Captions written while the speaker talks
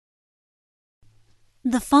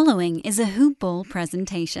The following is a Hoop Ball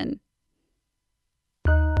presentation.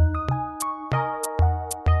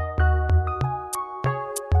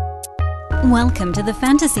 Welcome to the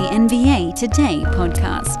Fantasy NBA Today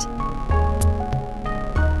podcast.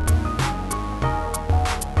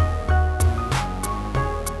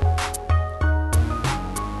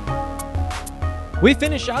 We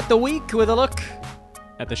finish out the week with a look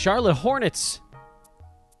at the Charlotte Hornets.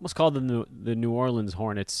 Almost called them the New Orleans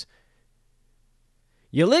Hornets.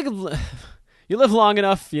 You live long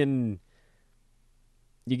enough and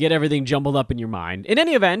you get everything jumbled up in your mind. In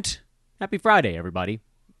any event, happy Friday, everybody.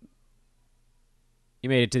 You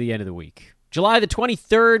made it to the end of the week. July the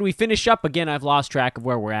 23rd, we finish up. Again, I've lost track of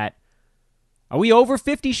where we're at. Are we over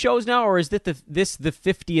 50 shows now, or is this the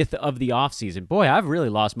 50th of the offseason? Boy, I've really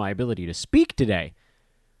lost my ability to speak today.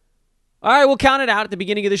 All right, we'll count it out at the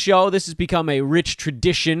beginning of the show. This has become a rich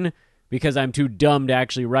tradition because I'm too dumb to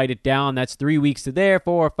actually write it down. That's 3 weeks to there,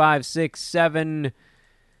 4, 5, 6, 7,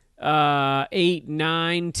 8,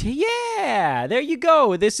 9, 10. Yeah, there you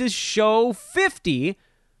go. This is show 50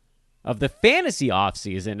 of the fantasy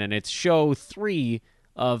offseason, and it's show 3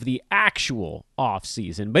 of the actual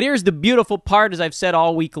offseason. But here's the beautiful part, as I've said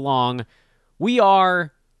all week long. We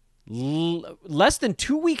are less than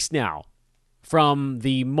 2 weeks now from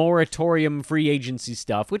the moratorium free agency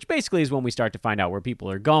stuff, which basically is when we start to find out where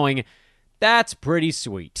people are going. That's pretty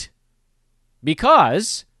sweet.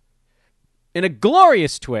 Because, in a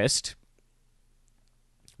glorious twist,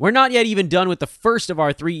 we're not yet even done with the first of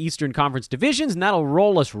our 3 Eastern Conference divisions, and that'll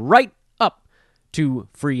roll us right up to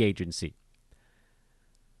free agency.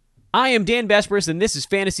 I am Dan Besbris, and this is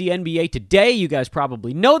Fantasy NBA Today. You guys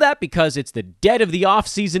probably know that because it's the dead of the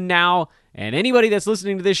offseason now, and anybody that's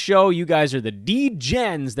listening to this show, you guys are the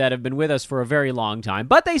D-gens that have been with us for a very long time.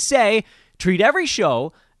 But they say, treat every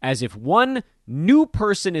show as if one new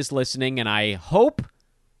person is listening, and I hope,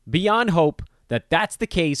 beyond hope, that that's the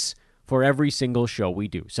case for every single show we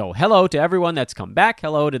do. So hello to everyone that's come back.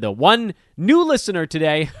 Hello to the one new listener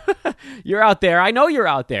today. You're out there. I know you're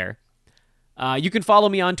out there. You can follow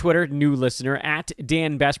me on Twitter, new listener, at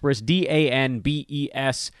Dan Besbris,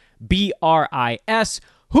 DANBESBRIS.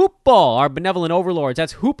 Hoopball, our benevolent overlords.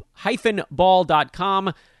 That's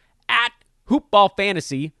hoop-ball.com, at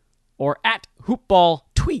hoopballfantasy, or at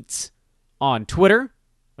hoopballtweets on Twitter.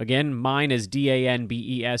 Again, mine is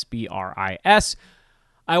DANBESBRIS.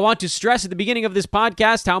 I want to stress at the beginning of this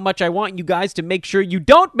podcast how much I want you guys to make sure you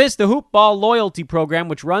don't miss the Hoop Ball loyalty program,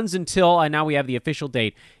 which runs until, and now we have the official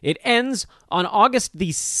date. It ends on August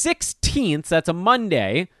the 16th. That's a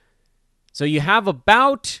Monday. So you have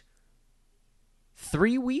about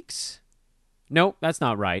 3 weeks? Nope, that's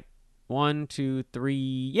not right. 1, 2,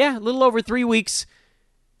 3. Yeah, a little over 3 weeks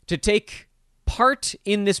to take part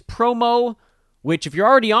in this promo, which if you're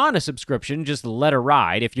already on a subscription, just let her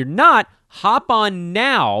ride. If you're not, hop on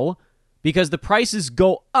now because the prices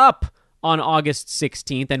go up on August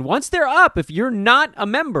 16th. And once they're up, if you're not a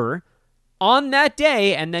member on that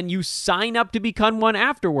day and then you sign up to become one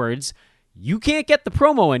afterwards, you can't get the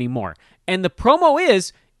promo anymore. And the promo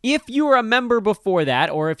is, if you were a member before that,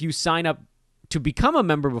 or if you sign up to become a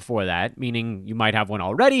member before that, meaning you might have one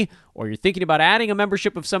already, or you're thinking about adding a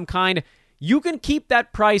membership of some kind, you can keep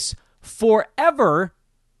that price forever,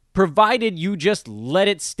 provided you just let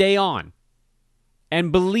it stay on.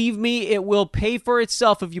 And believe me, it will pay for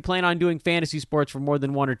itself if you plan on doing fantasy sports for more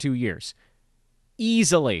than 1 or 2 years.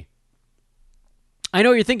 Easily. I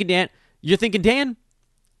know you're thinking, Dan,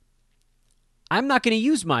 I'm not going to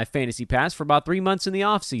use my fantasy pass for about 3 months in the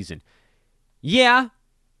offseason. Yeah,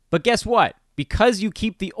 but guess what? Because you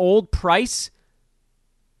keep the old price,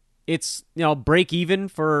 it's, break even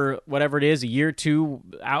for whatever it is, a year or two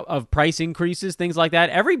out of price increases, things like that.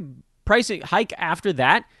 Every price hike after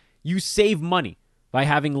that, you save money by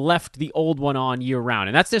having left the old one on year-round.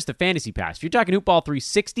 And that's just the fantasy pass. If you're talking Hoopball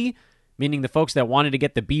 360, meaning the folks that wanted to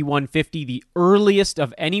get the B150 the earliest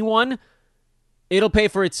of anyone, it'll pay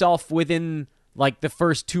for itself within like the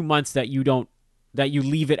first 2 months that you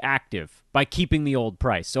leave it active by keeping the old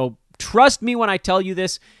price. So trust me when I tell you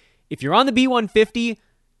this. If you're on the B150,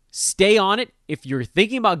 stay on it. If you're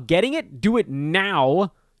thinking about getting it, do it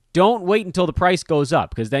now. Don't wait until the price goes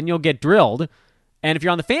up because then you'll get drilled. And if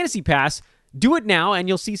you're on the fantasy pass, do it now, and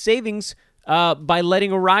you'll see savings by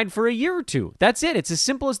letting a ride for a year or two. That's it. It's as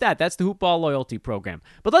simple as that. That's the Hoopball loyalty program.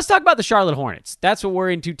 But let's talk about the Charlotte Hornets. That's what we're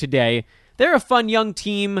into today. They're a fun young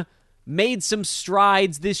team, made some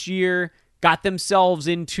strides this year, got themselves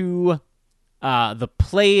into the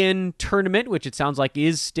play-in tournament, which it sounds like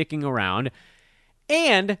is sticking around,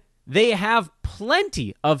 and they have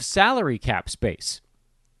plenty of salary cap space,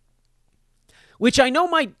 which I know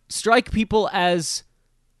might strike people as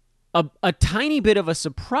a tiny bit of a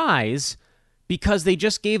surprise because they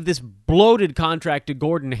just gave this bloated contract to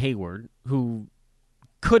Gordon Hayward, who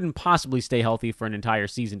couldn't possibly stay healthy for an entire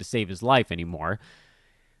season to save his life anymore.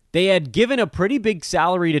 They had given a pretty big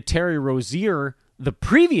salary to Terry Rozier the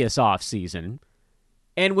previous offseason.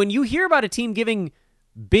 And when you hear about a team giving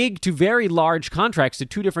big to very large contracts to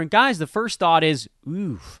two different guys, the first thought is,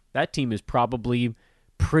 oof, that team is probably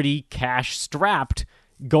pretty cash strapped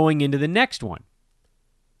going into the next one.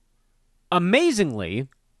 Amazingly,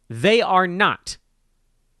 they are not.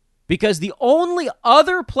 Because the only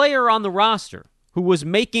other player on the roster who was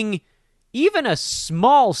making even a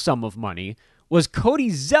small sum of money was Cody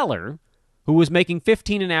Zeller, who was making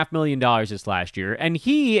 $15.5 million this last year, and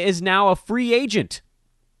he is now a free agent.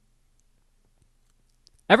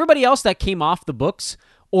 Everybody else that came off the books,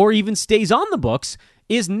 or even stays on the books,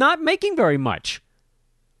 is not making very much.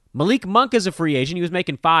 Malik Monk is a free agent. He was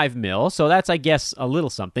making $5 million, so that's, I guess, a little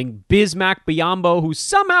something. Bismack Biyombo, who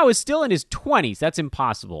somehow is still in his 20s. That's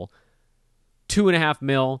impossible. $2.5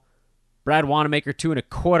 million. Brad Wanamaker,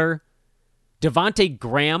 $2.25 million. Devontae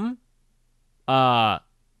Graham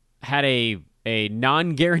had a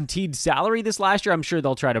non-guaranteed salary this last year. I'm sure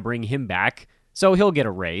they'll try to bring him back, so he'll get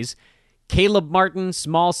a raise. Caleb Martin,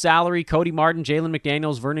 small salary. Cody Martin, Jalen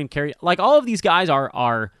McDaniels, Vernon Carey. Like, all of these guys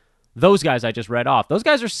are those guys I just read off. Those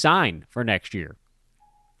guys are signed for next year.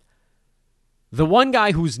 The one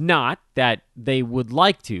guy who's not, that they would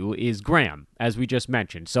like to, is Graham, as we just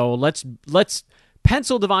mentioned. So let's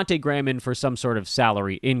pencil Devontae Graham in for some sort of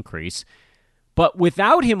salary increase. But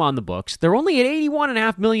without him on the books, they're only at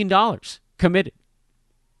 $81.5 million committed.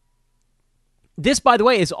 This, by the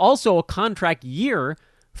way, is also a contract year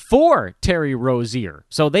for Terry Rozier.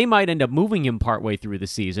 So they might end up moving him partway through the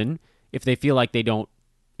season if they feel like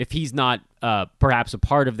if he's not perhaps a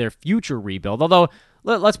part of their future rebuild. Although,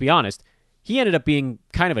 let's be honest, he ended up being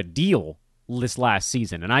kind of a deal this last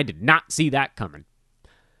season, and I did not see that coming.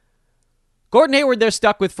 Gordon Hayward they're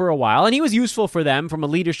stuck with for a while, and he was useful for them from a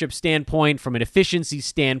leadership standpoint, from an efficiency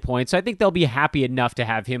standpoint, so I think they'll be happy enough to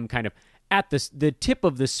have him kind of at the tip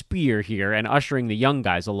of the spear here and ushering the young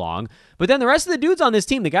guys along. But then the rest of the dudes on this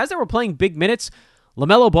team, the guys that were playing big minutes,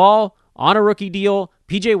 LaMelo Ball on a rookie deal,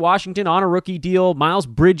 PJ Washington on a rookie deal, Miles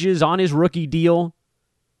Bridges on his rookie deal.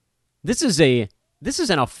 This is an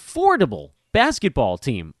affordable basketball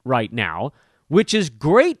team right now, which is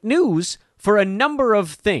great news for a number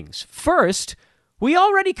of things. First, we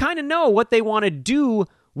already kind of know what they want to do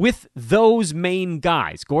with those main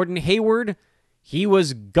guys. Gordon Hayward, he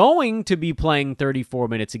was going to be playing 34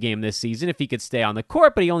 minutes a game this season if he could stay on the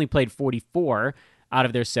court, but he only played 44 out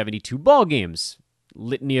of their 72 ball games.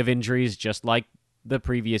 Litany of injuries, just like the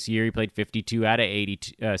previous year. He played 52 out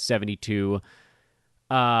of 72.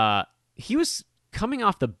 He was coming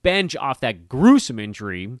off the bench off that gruesome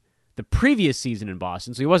injury the previous season in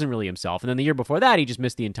Boston, so he wasn't really himself. And then the year before that, he just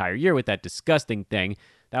missed the entire year with that disgusting thing.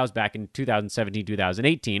 That was back in 2017,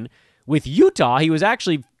 2018. With Utah, he was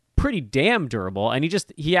actually pretty damn durable, and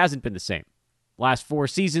he hasn't been the same. Last 4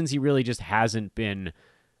 seasons, he really just hasn't been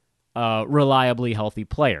a reliably healthy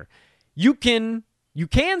player. You can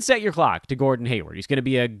set your clock to Gordon Hayward. He's going to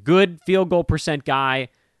be a good field goal percent guy,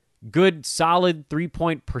 good solid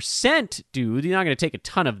 3-point percent dude. He's not going to take a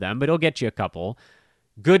ton of them, but he'll get you a couple.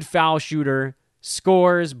 Good foul shooter,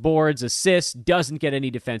 scores, boards, assists, doesn't get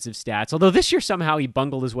any defensive stats. Although this year somehow he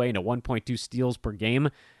bungled his way into 1.2 steals per game.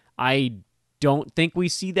 I don't think we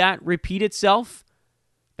see that repeat itself.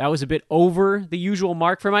 That was a bit over the usual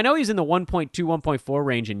mark for him. I know he's in the 1.2, 1.4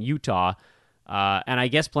 range in Utah, and I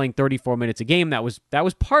guess playing 34 minutes a game, that was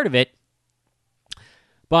part of it.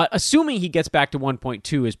 But assuming he gets back to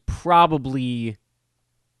 1.2 is probably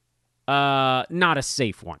not a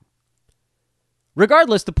safe one.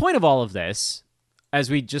 Regardless, the point of all of this, as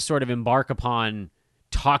we just sort of embark upon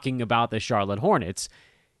talking about the Charlotte Hornets,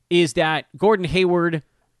 is that Gordon Hayward,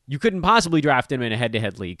 you couldn't possibly draft him in a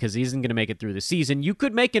head-to-head league because he isn't going to make it through the season. You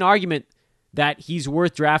could make an argument that he's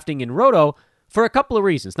worth drafting in Roto for a couple of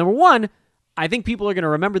reasons. Number one, I think people are going to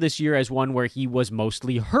remember this year as one where he was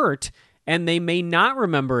mostly hurt, and they may not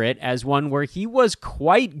remember it as one where he was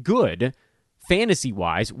quite good,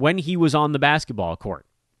 fantasy-wise, when he was on the basketball court.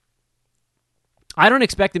 I don't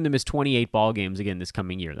expect him to miss 28 ball games again this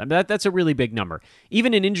coming year. That's a really big number.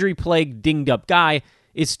 Even an injury-plagued, dinged-up guy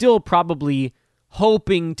is still probably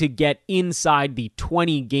hoping to get inside the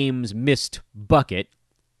 20 games missed bucket.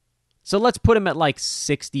 So let's put him at like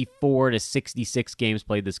 64 to 66 games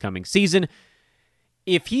played this coming season.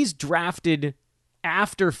 If he's drafted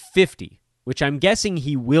after 50, which I'm guessing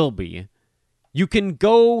he will be, you can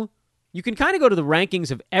kind of go to the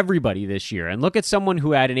rankings of everybody this year and look at someone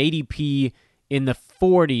who had an ADP in the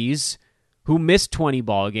 40s who missed 20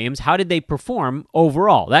 ball games. How did they perform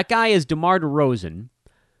overall? That guy is DeMar DeRozan.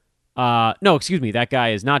 No, excuse me. That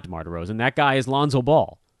guy is not DeMar DeRozan. That guy is Lonzo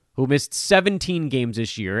Ball, who missed 17 games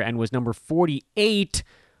this year and was number 48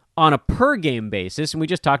 on a per-game basis. And we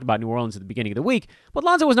just talked about New Orleans at the beginning of the week, but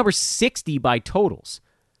Lonzo was number 60 by totals.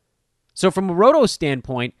 So from a roto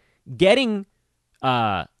standpoint, getting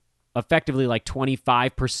effectively like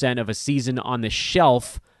 25% of a season on the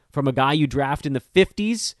shelf from a guy you draft in the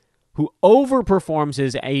 50s who overperforms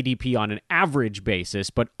his ADP on an average basis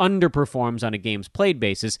but underperforms on a games played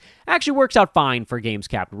basis actually works out fine for games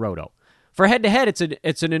capped roto. For head-to-head,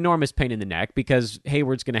 it's an enormous pain in the neck because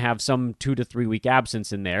Hayward's going to have some 2 to 3 week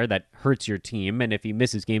absence in there that hurts your team, and if he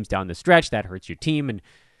misses games down the stretch, that hurts your team, and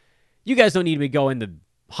you guys don't need to go into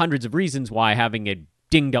hundreds of reasons why having a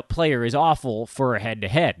dinged-up player is awful for a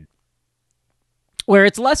head-to-head, where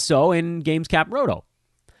it's less so in games capped roto.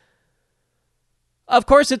 Of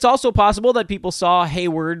course, it's also possible that people saw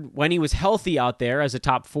Hayward when he was healthy out there as a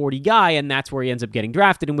top 40 guy, and that's where he ends up getting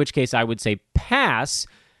drafted, in which case I would say pass,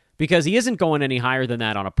 because he isn't going any higher than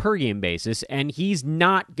that on a per-game basis, and he's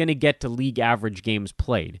not going to get to league average games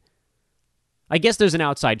played. I guess there's an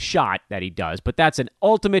outside shot that he does, but that's an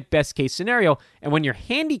ultimate best-case scenario, and when you're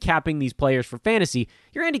handicapping these players for fantasy,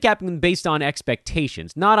 you're handicapping them based on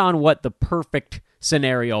expectations, not on what the perfect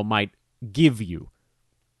scenario might give you.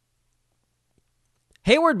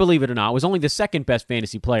 Hayward, believe it or not, was only the second best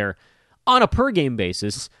fantasy player on a per-game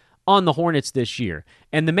basis on the Hornets this year.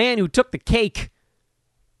 And the man who took the cake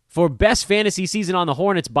for best fantasy season on the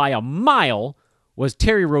Hornets by a mile was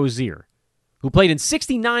Terry Rozier, who played in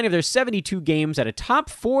 69 of their 72 games at a top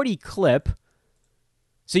 40 clip.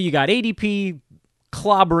 So you got ADP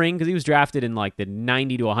clobbering, because he was drafted in like the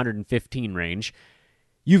 90 to 115 range.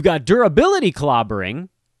 You've got durability clobbering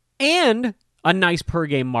and a nice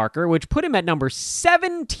per-game marker, which put him at number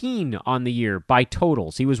 17 on the year by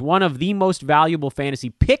totals. He was one of the most valuable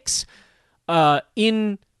fantasy picks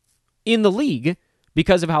in the league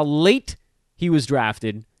because of how late he was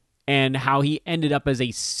drafted and how he ended up as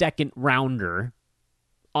a second-rounder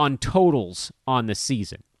on totals on the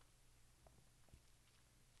season.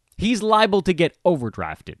 He's liable to get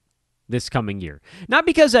overdrafted this coming year. Not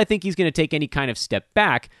because I think he's going to take any kind of step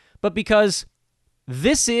back, but because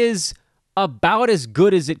this is about as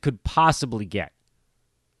good as it could possibly get.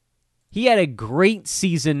 He had a great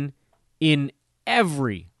season in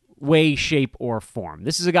every way, shape, or form.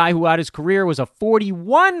 This is a guy who out his career was a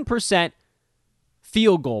 41%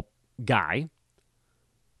 field goal guy.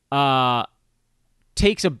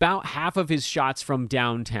 Takes about half of his shots from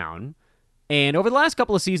downtown. And over the last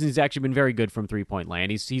couple of seasons, he's actually been very good from three-point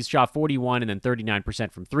land. He's shot 41 and then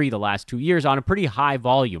 39% from three the last 2 years on a pretty high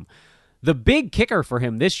volume. The big kicker for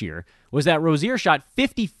him this year was that Rozier shot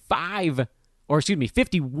 51%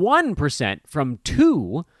 from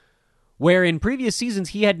two, where in previous seasons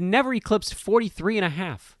he had never eclipsed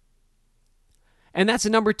 43.5. And that's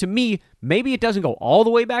a number to me, maybe it doesn't go all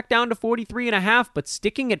the way back down to 43.5, but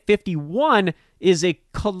sticking at 51 is a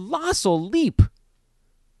colossal leap.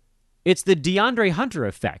 It's the DeAndre Hunter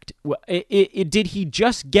effect. Did he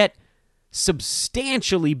just get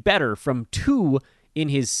substantially better from two in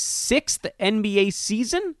his sixth NBA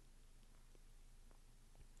season?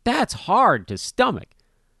 That's hard to stomach.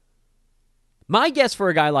 My guess for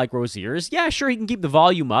a guy like Rozier is, yeah, sure, he can keep the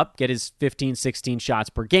volume up, get his 15, 16 shots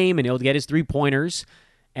per game, and he'll get his three-pointers,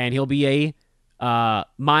 and he'll be a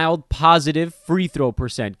mild positive free throw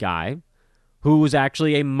percent guy who was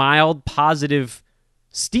actually a mild positive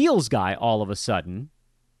steals guy all of a sudden.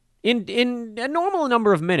 In a normal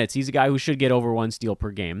number of minutes, he's a guy who should get over one steal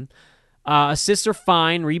per game. Assists are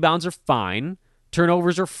fine. Rebounds are fine.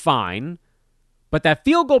 Turnovers are fine. But that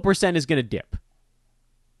field goal percent is going to dip.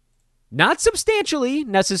 Not substantially,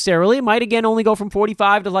 necessarily. It might, again, only go from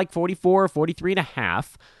 45 to like 44 or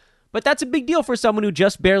 43.5. But that's a big deal for someone who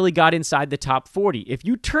just barely got inside the top 40. If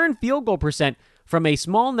you turn field goal percent from a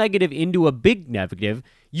small negative into a big negative,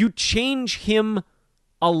 you change him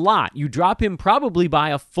a lot. You drop him probably by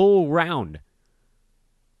a full round.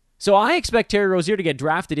 So I expect Terry Rozier to get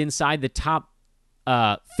drafted inside the top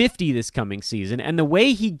 50 this coming season. And the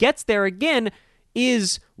way he gets there again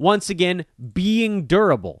is, once again, being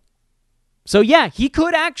durable. So yeah, he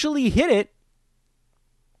could actually hit it.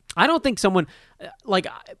 I don't think someone,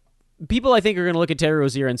 people I think are going to look at Terry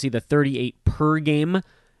Rozier and see the 38 per game,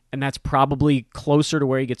 and that's probably closer to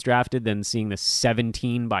where he gets drafted than seeing the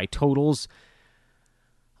 17 by totals.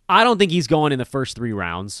 I don't think he's going in the first 3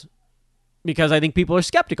 rounds, because I think people are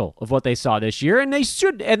skeptical of what they saw this year, and they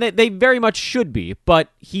should, and they very much should be, but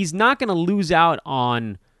he's not going to lose out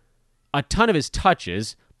on a ton of his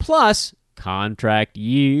touches. Plus, contract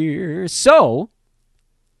year. So,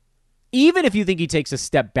 even if you think he takes a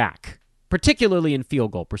step back, particularly in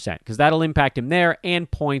field goal percent, because that'll impact him there, and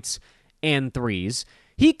points and threes,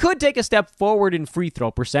 he could take a step forward in free throw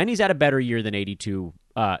percent. He's had a better year than 82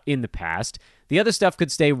 in the past. The other stuff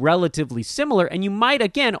could stay relatively similar, and you might,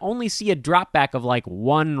 again, only see a drop back of like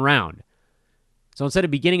one round. So instead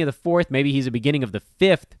of beginning of the fourth, maybe he's a beginning of the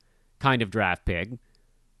fifth kind of draft pick,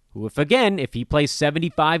 who, if he plays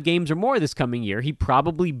 75 games or more this coming year, he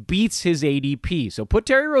probably beats his ADP. So put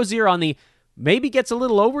Terry Rozier on the maybe gets a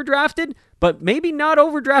little overdrafted, but maybe not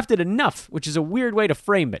overdrafted enough, which is a weird way to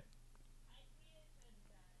frame it.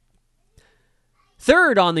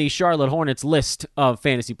 Third on the Charlotte Hornets list of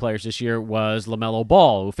fantasy players this year was LaMelo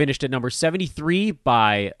Ball, who finished at number 73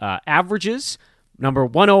 by averages, number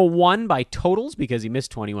 101 by totals because he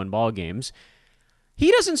missed 21 ball games.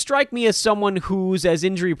 He doesn't strike me as someone who's as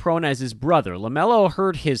injury-prone as his brother. LaMelo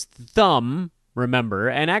hurt his thumb, remember,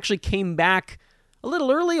 and actually came back a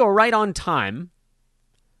little early or right on time.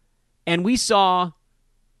 And we saw,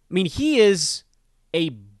 he is a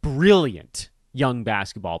brilliant young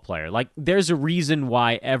basketball player. Like, there's a reason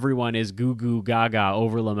why everyone is goo-goo gaga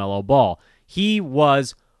over LaMelo Ball. He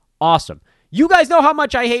was awesome. You guys know how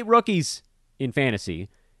much I hate rookies in fantasy,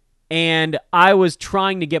 and I was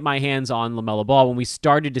trying to get my hands on LaMelo Ball when we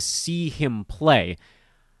started to see him play.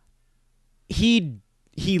 He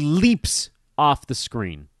leaps off the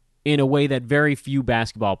screen in a way that very few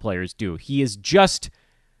basketball players do. He is just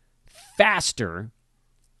faster,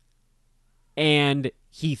 and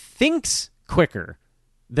he thinks quicker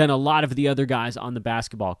than a lot of the other guys on the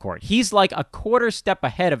basketball court. He's like a quarter step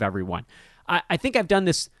ahead of everyone. I think I've done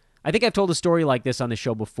this. I think I've told a story like this on the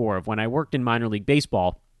show before of when I worked in minor league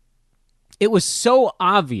baseball. It was so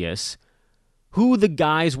obvious who the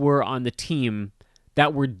guys were on the team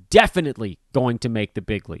that were definitely going to make the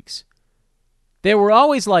big leagues. They were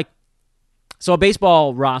always like, so a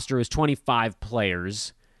baseball roster is 25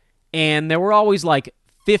 players, and there were always like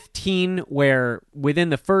 15 where within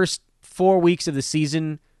the first 4 weeks of the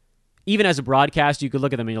season, even as a broadcast, you could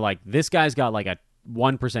look at them and you're like, this guy's got like a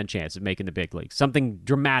 1% chance of making the big leagues. Something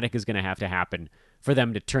dramatic is going to have to happen for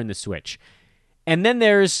them to turn the switch. And then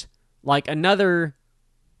there's like another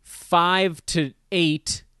 5 to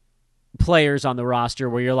 8 players on the roster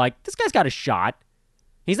where you're like, this guy's got a shot.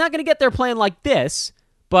 He's not going to get there playing like this,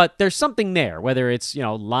 but there's something there, whether it's,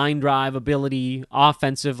 line drive ability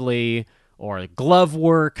offensively or glove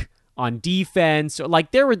work on defense.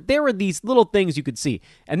 Like there were these little things you could see.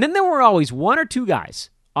 And then there were always one or two guys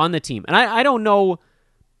on the team. And I don't know.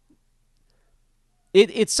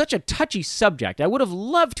 It's such a touchy subject. I would have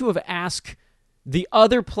loved to have asked the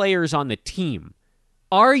other players on the team,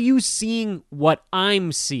 are you seeing what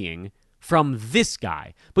I'm seeing from this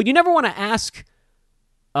guy? But you never want to ask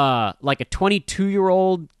like a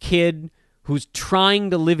 22-year-old kid who's trying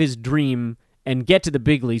to live his dream and get to the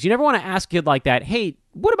big leagues. You never want to ask a kid like that, hey,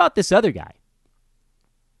 what about this other guy?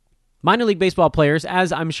 Minor league baseball players,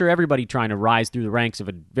 as I'm sure everybody trying to rise through the ranks of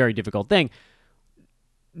a very difficult thing,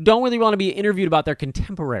 don't really want to be interviewed about their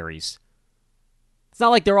contemporaries. It's not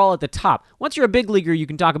like they're all at the top. Once you're a big leaguer, you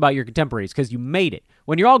can talk about your contemporaries because you made it.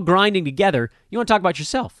 When you're all grinding together, you want to talk about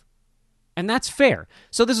yourself. And that's fair.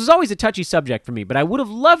 So this was always a touchy subject for me, but I would have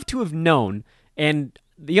loved to have known, and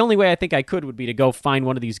the only way I think I could would be to go find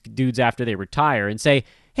one of these dudes after they retire and say,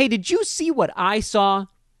 hey, did you see what I saw?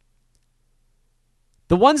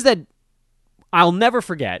 The ones that I'll never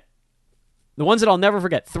forget,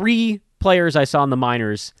 3 players I saw in the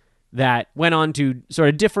minors that went on to sort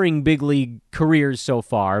of differing big league careers so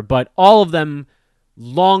far, but all of them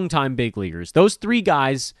longtime big leaguers. Those 3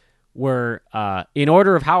 guys were, in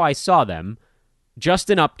order of how I saw them,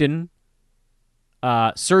 Justin Upton,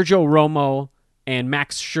 Sergio Romo, and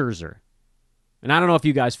Max Scherzer. And I don't know if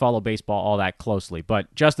you guys follow baseball all that closely,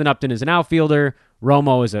 but Justin Upton is an outfielder,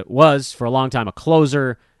 Romo was for a long time a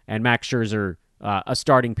closer, and Max Scherzer a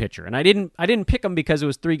starting pitcher. And I didn't pick him because it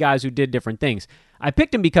was 3 guys who did different things. I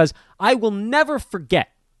picked him because I will never forget,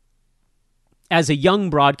 as a young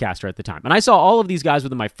broadcaster at the time, and I saw all of these guys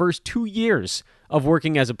within my first 2 years of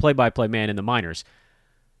working as a play-by-play man in the minors,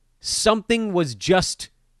 something was just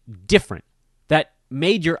different that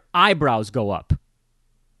made your eyebrows go up.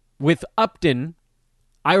 With Upton,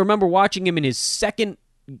 I remember watching him in his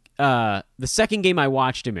the second game I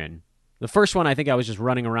watched him in. The first one, I think I was just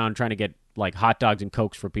running around trying to get like hot dogs and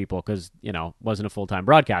Cokes for people because, wasn't a full-time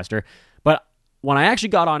broadcaster. But when I actually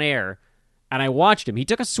got on air and I watched him, he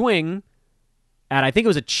took a swing, and I think it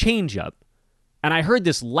was a changeup, and I heard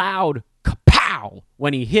this loud kapow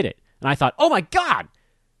when he hit it. And I thought, oh my God!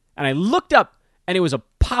 And I looked up, and it was a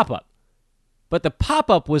pop-up. But the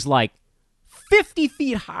pop-up was like 50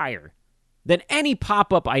 feet higher than any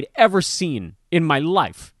pop-up I'd ever seen in my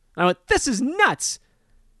life. I went, this is nuts.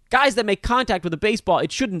 Guys that make contact with a baseball,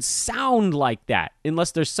 it shouldn't sound like that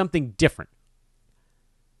unless there's something different.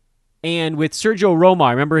 And with Sergio Romo,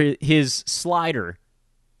 I remember his slider.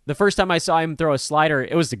 The first time I saw him throw a slider,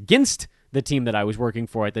 it was against the team that I was working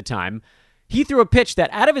for at the time. He threw a pitch that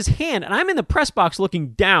out of his hand, and I'm in the press box looking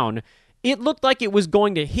down, it looked like it was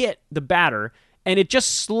going to hit the batter, and it just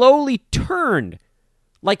slowly turned.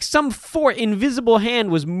 Like some invisible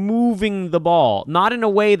hand was moving the ball, not in a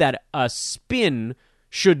way that a spin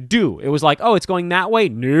should do. It was like, oh, it's going that way?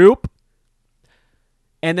 Nope.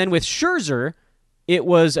 And then with Scherzer, it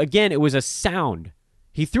was a sound.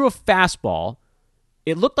 He threw a fastball.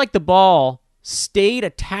 It looked like the ball stayed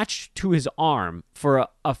attached to his arm for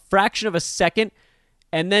a fraction of a second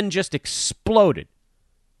and then just exploded.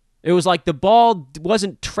 It was like the ball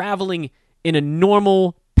wasn't traveling in a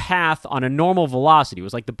normal path on a normal velocity. It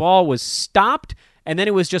was like the ball was stopped and then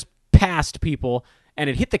it was just past people and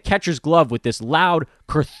it hit the catcher's glove with this loud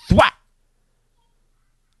kerthwat.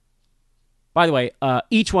 By the way,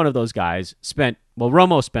 each one of those guys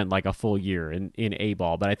Romo spent like a full year in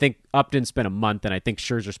A-ball, but I think Upton spent a month, and I think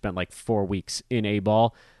Scherzer spent like 4 weeks in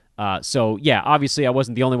A-ball. So, yeah, obviously I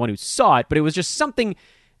wasn't the only one who saw it, but it was just something,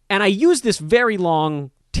 and I used this very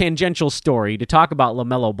long tangential story to talk about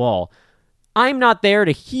LaMelo Ball. I'm not there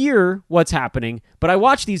to hear what's happening, but I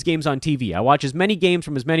watch these games on TV. I watch as many games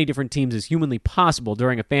from as many different teams as humanly possible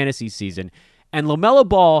during a fantasy season, and LaMelo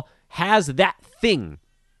Ball has that thing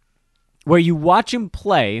where you watch him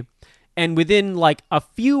play, and within like a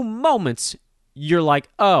few moments, you're like,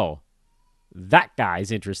 oh, that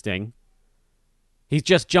guy's interesting. He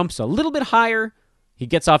just jumps a little bit higher. He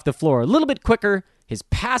gets off the floor a little bit quicker. His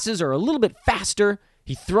passes are a little bit faster.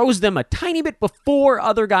 He throws them a tiny bit before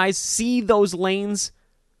other guys see those lanes.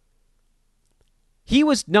 He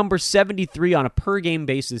was number 73 on a per-game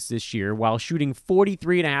basis this year while shooting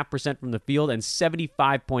 43.5% from the field and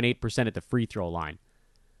 75.8% at the free throw line.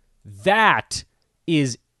 That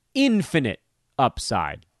is infinite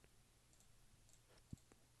upside.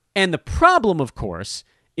 And the problem, of course,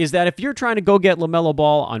 is that if you're trying to go get LaMelo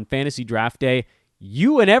Ball on fantasy draft day,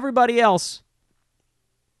 you and everybody else,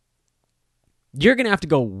 you're going to have to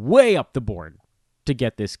go way up the board to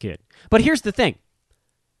get this kid. But here's the thing.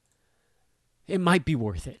 It might be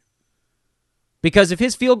worth it. Because if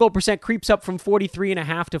his field goal percent creeps up from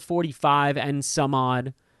 43.5 to 45 and some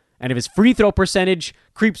odd, and if his free throw percentage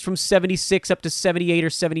creeps from 76 up to 78 or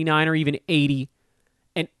 79 or even 80,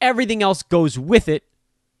 and everything else goes with it,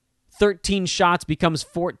 13 shots becomes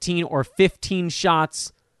 14 or 15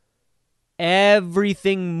 shots,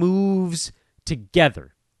 everything moves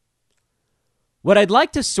together. What I'd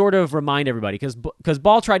like to sort of remind everybody, because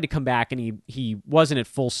Ball tried to come back and he wasn't at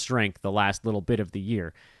full strength the last little bit of the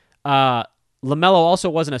year. LaMelo also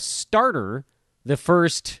wasn't a starter the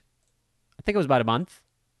first, I think it was about a month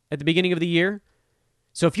at the beginning of the year.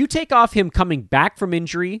 So if you take off him coming back from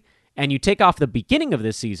injury and you take off the beginning of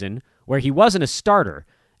this season where he wasn't a starter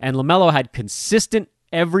and LaMelo had consistent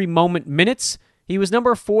every moment minutes, he was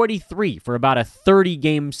number 43 for about a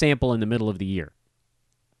 30-game sample in the middle of the year.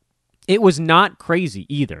 It was not crazy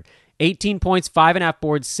either. 18 points, 5.5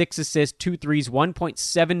 boards, 6 assists, 2 threes,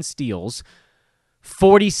 1.7 steals,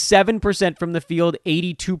 47% from the field,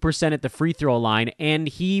 82% at the free throw line, and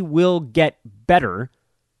he will get better,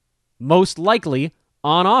 most likely,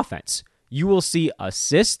 on offense. You will see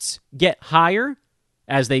assists get higher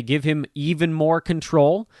as they give him even more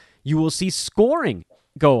control. You will see scoring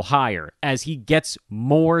go higher as he gets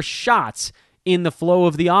more shots in the flow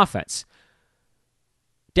of the offense.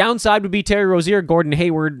 Downside would be Terry Rozier, Gordon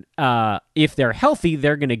Hayward. If they're healthy,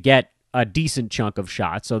 they're going to get a decent chunk of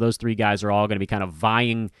shots. So those three guys are all going to be kind of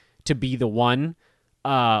vying to be the one.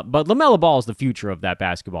 But LaMelo Ball is the future of that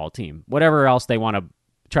basketball team. Whatever else they want to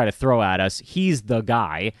try to throw at us, he's the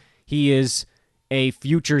guy. He is a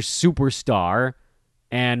future superstar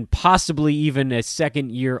and possibly even a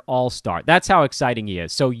second-year all-star. That's how exciting he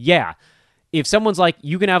is. So, yeah, if someone's like,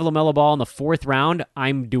 you can have LaMelo Ball in the 4th round,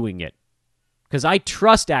 I'm doing it. Because I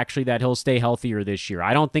trust, actually, that he'll stay healthier this year.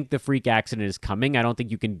 I don't think the freak accident is coming. I don't think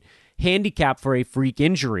you can handicap for a freak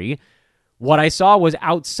injury. What I saw was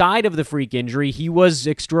outside of the freak injury, he was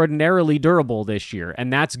extraordinarily durable this year,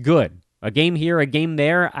 and that's good. A game here, a game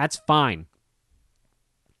there, that's fine.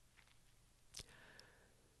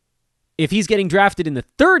 If he's getting drafted in the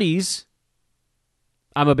 30s,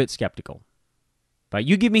 I'm a bit skeptical. But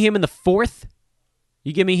you give me him in the 4th,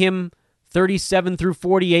 you give me him 37 through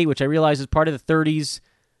 48, which I realize is part of the 30s,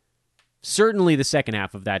 certainly the second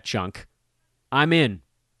half of that chunk, I'm in.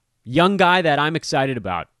 Young guy that I'm excited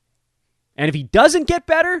about. And if he doesn't get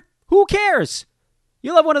better, who cares?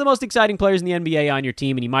 You'll have one of the most exciting players in the NBA on your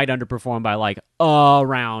team, and he might underperform by like a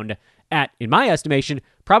round at, in my estimation,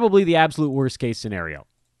 probably the absolute worst case scenario.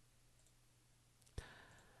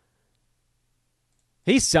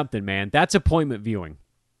 He's something, man. That's appointment viewing.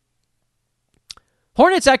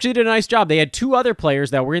 Hornets actually did a nice job. They had two other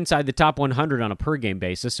players that were inside the top 100 on a per-game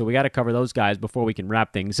basis, so we got to cover those guys before we can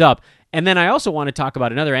wrap things up. And then I also want to talk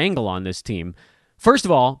about another angle on this team. First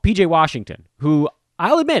of all, P.J. Washington, who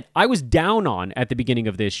I'll admit I was down on at the beginning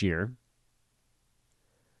of this year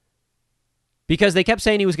because they kept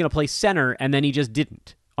saying he was going to play center, and then he just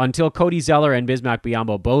didn't. Until Cody Zeller and Bismack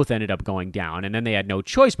Biyombo both ended up going down, and then they had no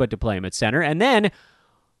choice but to play him at center, and then,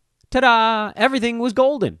 ta-da, everything was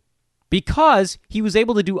golden. Because he was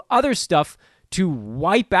able to do other stuff to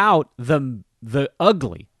wipe out the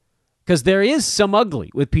ugly. Because there is some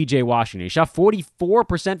ugly with P.J. Washington. He shot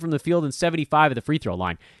 44% from the field and 75% at the free throw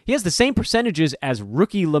line. He has the same percentages as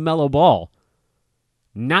rookie LaMelo Ball.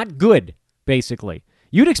 Not good, basically.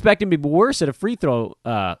 You'd expect him to be worse at a free throw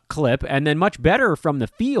clip and then much better from the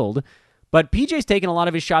field, but PJ's taken a lot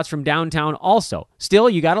of his shots from downtown also. Still,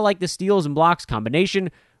 you got to like the steals and blocks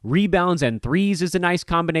combination. Rebounds and threes is a nice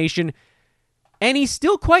combination. And he's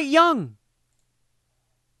still quite young.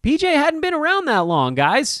 PJ hadn't been around that long,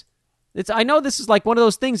 guys. I know this is like one of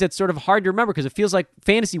those things that's sort of hard to remember because it feels like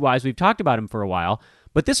fantasy-wise we've talked about him for a while,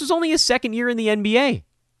 but this was only his second year in the NBA.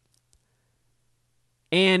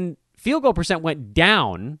 And field goal percent went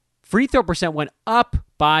down. Free throw percent went up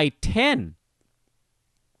by 10.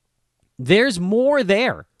 There's more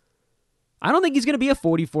there. I don't think he's going to be a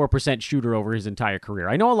 44% shooter over his entire career.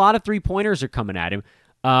 I know a lot of three-pointers are coming at him,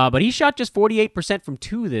 but he shot just 48% from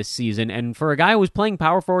two this season, and for a guy who was playing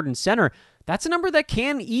power forward and center, that's a number that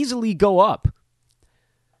can easily go up.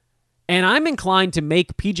 And I'm inclined to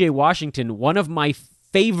make P.J. Washington one of my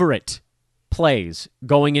favorite plays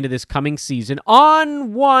going into this coming season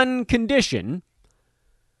on one condition,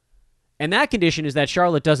 and that condition is that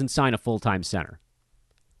Charlotte doesn't sign a full-time center.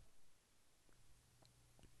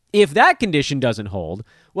 If that condition doesn't hold,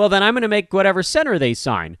 well, then I'm going to make whatever center they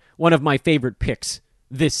sign one of my favorite picks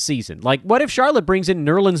this season. Like, what if Charlotte brings in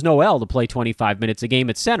Nerlens Noel to play 25 minutes a game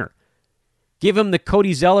at center? Give him the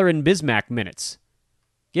Cody Zeller and Bismack minutes.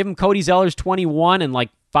 Give him Cody Zeller's 21 and like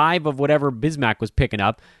 5 of whatever Bismack was picking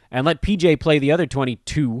up, and let PJ play the other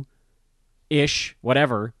 22-ish,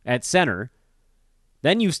 whatever, at center.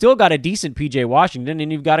 Then you've still got a decent P.J. Washington,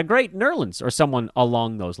 and you've got a great Nerlens or someone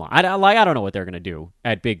along those lines. I don't know what they're going to do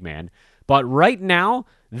at big man, but right now,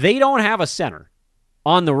 they don't have a center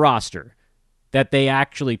on the roster that they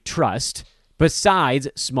actually trust besides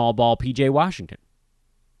small ball P.J. Washington.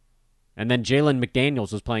 And then Jalen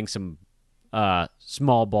McDaniels was playing some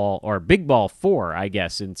small ball or big ball 4, I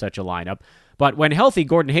guess, in such a lineup. But when healthy,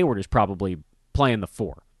 Gordon Hayward is probably playing the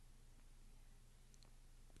 4.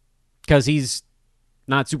 Because he's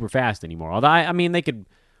not super fast anymore. Although, I mean, they could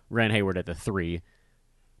run Hayward at the 3.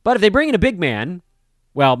 But if they bring in a big man,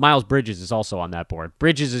 well, Miles Bridges is also on that board.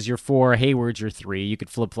 Bridges is your 4, Hayward's your 3. You could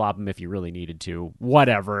flip-flop him if you really needed to.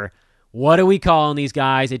 Whatever. What are we calling these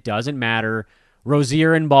guys? It doesn't matter.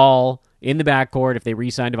 Rozier and Ball in the backcourt. If they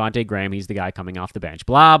re-sign Devontae Graham, he's the guy coming off the bench.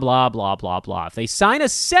 Blah, blah, blah, blah, blah. If they sign a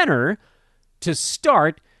center to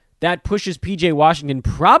start, that pushes P.J. Washington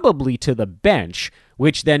probably to the bench,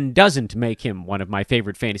 which then doesn't make him one of my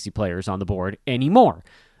favorite fantasy players on the board anymore.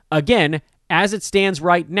 Again, as it stands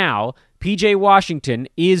right now, P.J. Washington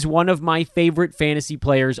is one of my favorite fantasy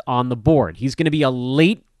players on the board. He's going to be a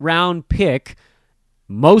late-round pick,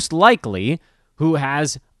 most likely, who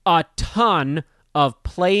has a ton of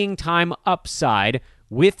playing time upside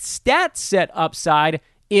with stat set upside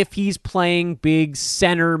if he's playing big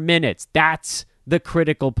center minutes. That's the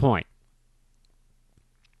critical point.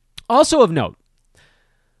 Also of note,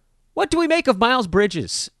 what do we make of Miles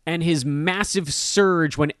Bridges and his massive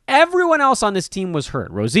surge when everyone else on this team was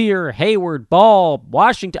hurt? Rozier, Hayward, Ball,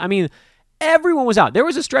 Washington. I mean, everyone was out. There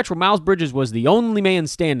was a stretch where Miles Bridges was the only man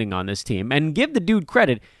standing on this team. And give the dude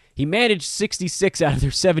credit, he managed 66 out of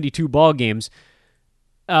their 72 ball games.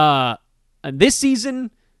 This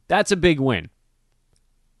season, that's a big win.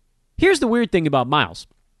 Here's the weird thing about Miles.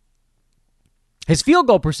 His field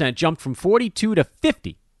goal percent jumped from 42 to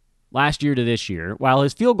 50 last year to this year, while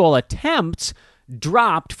his field goal attempts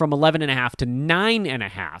dropped from 11.5 to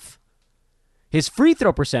 9.5. His free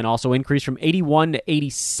throw percent also increased from 81 to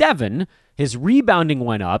 87. His rebounding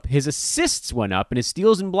went up, his assists went up, and his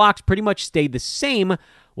steals and blocks pretty much stayed the same,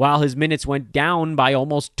 while his minutes went down by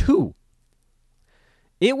almost 2.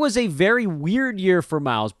 It was a very weird year for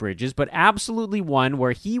Miles Bridges, but absolutely one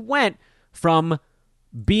where he went from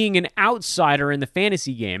being an outsider in the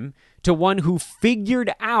fantasy game to one who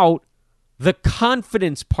figured out the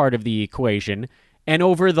confidence part of the equation. And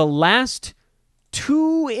over the last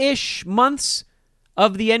 2-ish months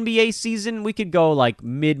of the NBA season, we could go like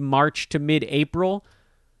mid-March to mid-April,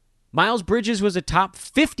 Miles Bridges was a top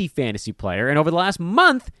 50 fantasy player, and over the last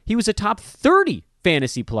month, he was a top 30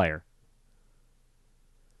 fantasy player.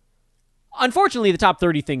 Unfortunately, the top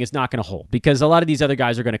 30 thing is not going to hold because a lot of these other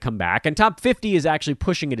guys are going to come back, and top 50 is actually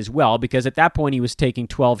pushing it as well because at that point, he was taking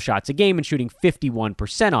 12 shots a game and shooting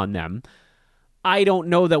 51% on them. I don't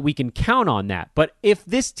know that we can count on that, but if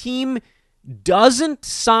this team doesn't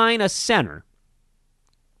sign a center,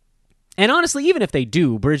 and honestly, even if they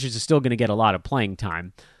do, Bridges is still going to get a lot of playing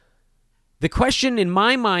time. The question in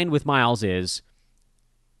my mind with Miles is,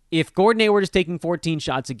 if Gordon Hayward is taking 14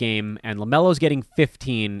 shots a game, and LaMelo's getting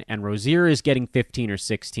 15, and Rozier is getting 15 or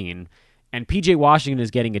 16, and PJ Washington is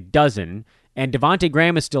getting a dozen, and Devontae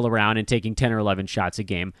Graham is still around and taking 10 or 11 shots a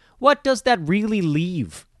game, what does that really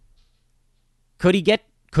leave? Could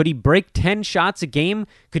he break 10 shots a game?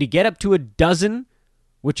 Could he get up to a dozen,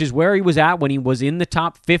 which is where he was at when he was in the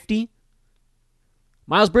top 50?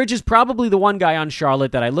 Miles Bridges is probably the one guy on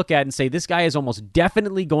Charlotte that I look at and say, this guy is almost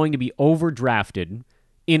definitely going to be overdrafted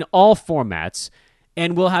in all formats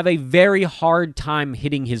and will have a very hard time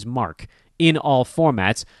hitting his mark in all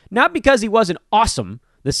formats. Not because he wasn't awesome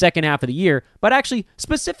the second half of the year, but actually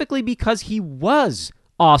specifically because he was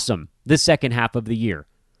awesome the second half of the year.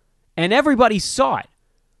 And everybody saw it.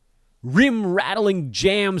 Rim-rattling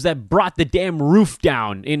jams that brought the damn roof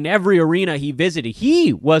down in every arena he visited.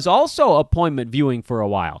 He was also appointment viewing for a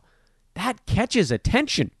while. That catches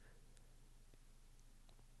attention.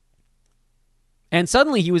 And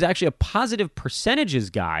suddenly he was actually a positive percentages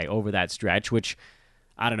guy over that stretch, which,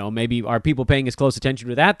 I don't know, maybe are people paying as close attention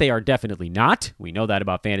to that? They are definitely not. We know that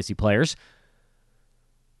about fantasy players.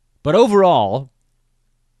 But overall,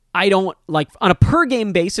 I don't, like, on a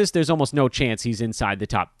per-game basis, there's almost no chance he's inside the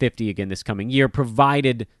top 50 again this coming year,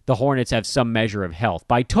 provided the Hornets have some measure of health.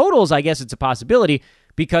 By totals, I guess it's a possibility,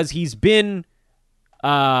 because he's been,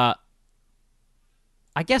 I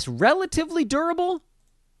guess, relatively durable.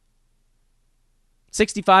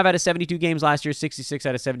 65 out of 72 games last year, 66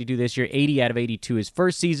 out of 72 this year, 80 out of 82 his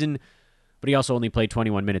first season, but he also only played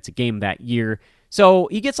 21 minutes a game that year. So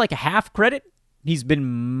he gets like a half credit. He's been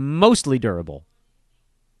mostly durable.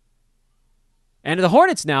 And the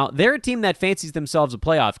Hornets now, they're a team that fancies themselves a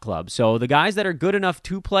playoff club. So the guys that are good enough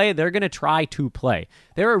to play, they're going to try to play.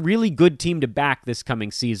 They're a really good team to back this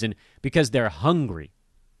coming season because they're hungry.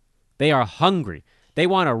 They are hungry. They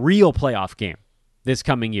want a real playoff game this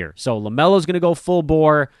coming year. So LaMelo's going to go full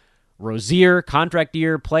bore. Rozier, contract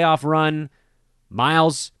year, playoff run.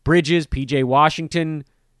 Miles, Bridges, PJ Washington,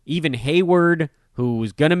 even Hayward,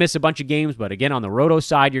 who's going to miss a bunch of games, but again, on the roto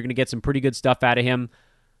side, you're going to get some pretty good stuff out of him.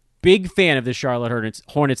 Big fan of the Charlotte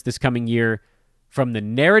Hornets this coming year from the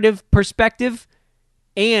narrative perspective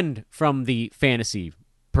and from the fantasy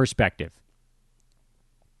perspective.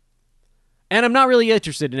 And I'm not really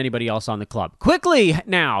interested in anybody else on the club. Quickly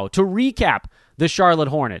now, to recap the Charlotte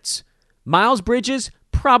Hornets. Miles Bridges,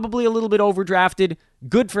 probably a little bit overdrafted.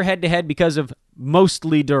 Good for head-to-head because of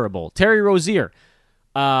mostly durable. Terry Rozier,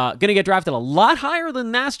 going to get drafted a lot higher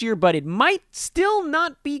than last year, but it might still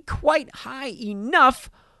not be quite high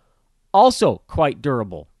enough. Also quite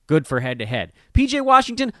durable. Good for head-to-head. PJ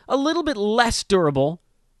Washington, a little bit less durable.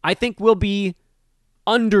 I think will be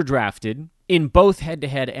underdrafted in both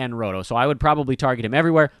head-to-head and roto. So I would probably target him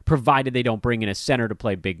everywhere, provided they don't bring in a center to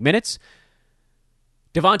play big minutes.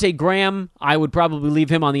 Devontae Graham, I would probably leave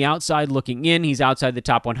him on the outside looking in. He's outside the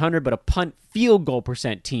top 100, but a punt field goal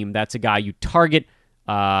percent team, that's a guy you target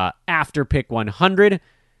after pick 100.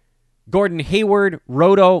 Gordon Hayward,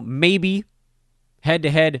 roto, maybe.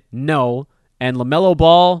 Head-to-head, no. And LaMelo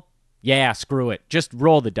Ball, yeah, screw it. Just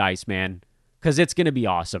roll the dice, man, because it's going to be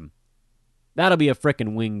awesome. That'll be a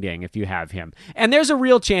frickin' wingding if you have him. And there's a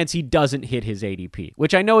real chance he doesn't hit his ADP,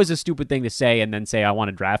 which I know is a stupid thing to say and then say I want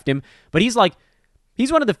to draft him. But he's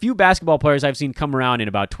one of the few basketball players I've seen come around in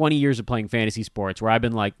about 20 years of playing fantasy sports where I've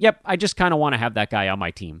been like, yep, I just kind of want to have that guy on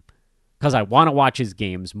my team because I want to watch his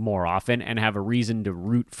games more often and have a reason to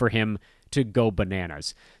root for him to go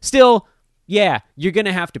bananas. Still, yeah, you're going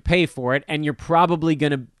to have to pay for it, and you're probably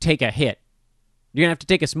going to take a hit. You're going to have to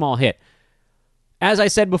take a small hit. As I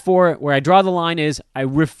said before, where I draw the line is I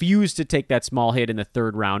refuse to take that small hit in the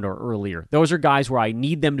third round or earlier. Those are guys where I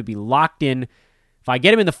need them to be locked in. If I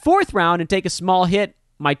get him in the fourth round and take a small hit,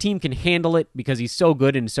 my team can handle it because he's so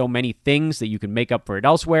good in so many things that you can make up for it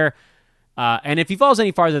elsewhere. And if he falls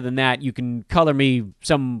any farther than that, you can color me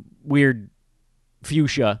some weird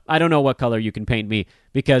fuchsia. I don't know what color you can paint me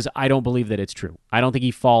because I don't believe that it's true. I don't think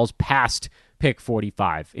he falls past pick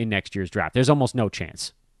 45 in next year's draft. There's almost no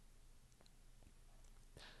chance.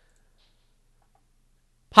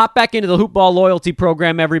 Hop back into the Hoopball loyalty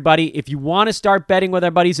program, everybody. If you want to start betting with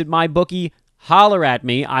our buddies at MyBookie, holler at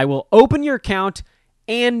me. I will open your account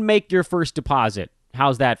and make your first deposit.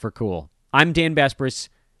 How's that for cool? I'm Dan Besbris.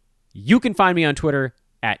 You can find me on Twitter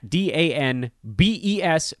at DANBESBRIS.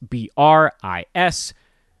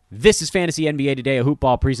 This is Fantasy NBA Today, a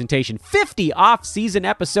Hoopball presentation. 50 off-season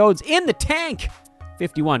episodes in the tank.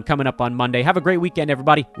 51 coming up on Monday. Have a great weekend,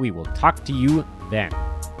 everybody. We will talk to you then.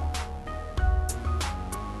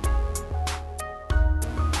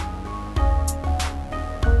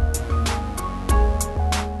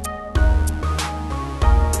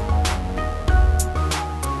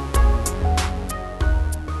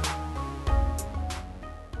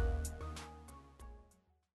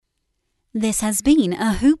 This has been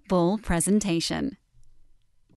a Hoopball presentation.